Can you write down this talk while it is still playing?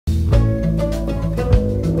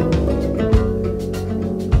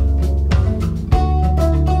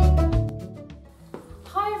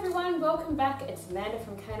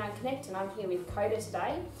and I'm here with Coda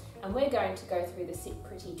today, and we're going to go through the sit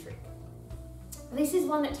pretty trick. This is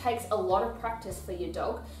one that takes a lot of practice for your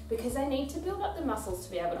dog because they need to build up the muscles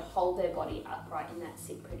to be able to hold their body upright in that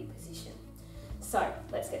sit pretty position. So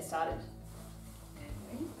let's get started. Okay,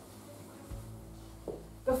 ready?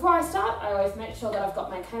 Before I start, I always make sure that I've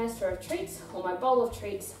got my canister of treats or my bowl of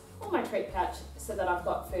treats or my treat pouch so that I've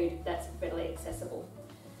got food that's readily accessible.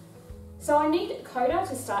 So I need Coda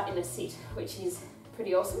to start in a sit, which is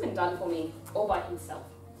pretty awesome and done for me all by himself.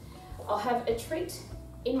 I'll have a treat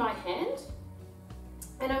in my hand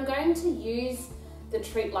and I'm going to use the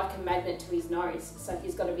treat like a magnet to his nose. So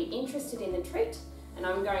he's got to be interested in the treat, and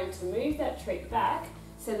I'm going to move that treat back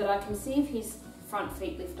so that I can see if his front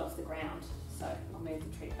feet lift off the ground. So I'll move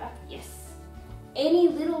the treat back, yes. Any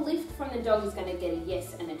little lift from the dog is going to get a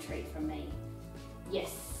yes and a treat from me.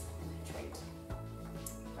 Yes, and a treat.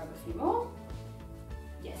 Grab a few more.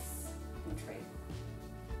 Yes, and a treat.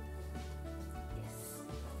 Yes,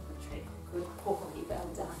 and a treat. Good boy, well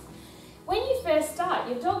done. When you first start,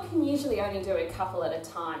 your dog can usually only do a couple at a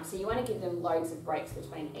time, so you want to give them loads of breaks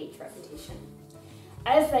between each repetition.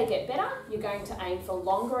 As they get better, you're going to aim for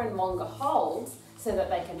longer and longer holds so that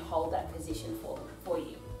they can hold that position for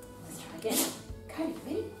you. Let's try again. Cody,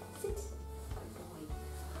 ready? Sit. Good boy.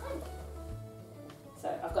 Hi.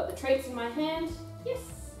 So I've got the treats in my hand. Yes.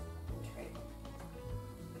 And treat.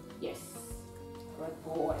 Yes. Good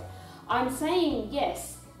boy. I'm saying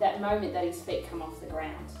yes that moment that his feet come off the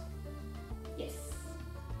ground. Yes.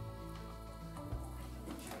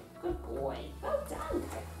 Good boy. Well done, Cody.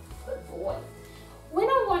 Good boy. When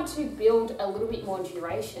I want to build a little bit more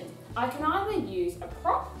duration, I can either use a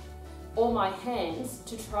prop or my hands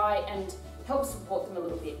to try and help support them a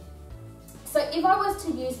little bit. So if I was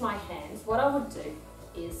to use my hands, what I would do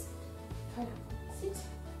is, sit.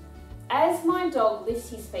 As my dog lifts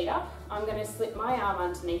his feet up, I'm going to slip my arm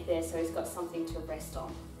underneath there so he's got something to rest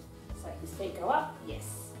on. So his feet go up,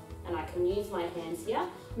 yes. And I can use my hands here,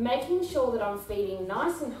 making sure that I'm feeding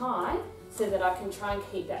nice and high so that I can try and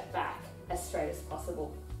keep that back as straight as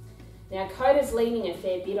possible. Now Coda's leaning a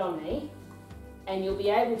fair bit on me, and you'll be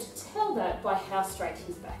able to tell that by how straight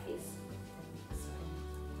his back is.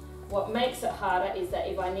 What makes it harder is that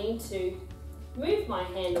if I need to move my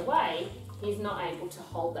hand away, he's not able to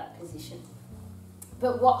hold that position.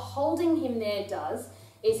 But what holding him there does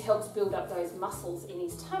is helps build up those muscles in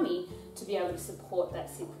his tummy to be able to support that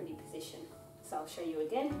sit pretty position. So I'll show you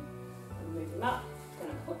again. I'm going to move him up, I'm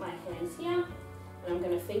going to put my hands here, and I'm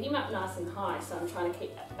going to feed him up nice and high, so I'm trying to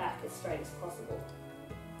keep that back as straight as possible.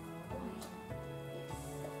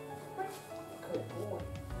 Yes. Good boy.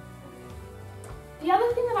 The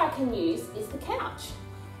other thing that I can use is the couch.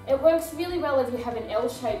 It works really well if you have an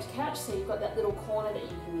L-shaped couch, so you've got that little corner that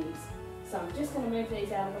you can use. So I'm just going to move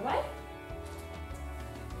these out of the way.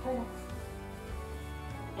 Coda.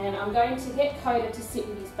 And I'm going to get Coda to sit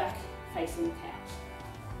with his back facing the couch.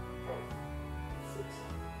 Sit.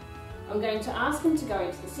 I'm going to ask him to go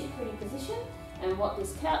into the sit pretty position, and what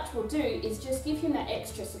this couch will do is just give him that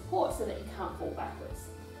extra support so that he can't fall backwards.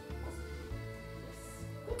 Yes.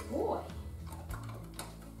 Good boy.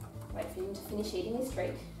 Wait for him to finish eating his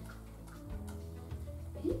treat.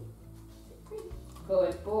 Ready? Sit pretty.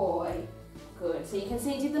 Good boy. Good. So you can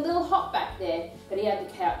see he did the little hop back there, but he had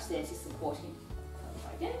the couch there to support him. So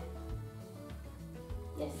try again.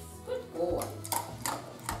 Yes. Good boy.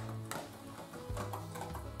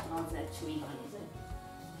 Oh, it's that chewy one, is it?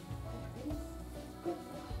 Ready? Good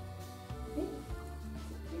boy. Ready?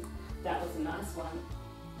 That was a nice one.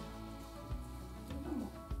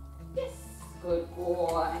 Yes. Good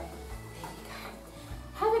boy. There you go.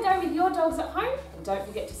 Have a go with your dogs at home, and don't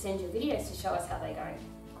forget to send your videos to show us how they go.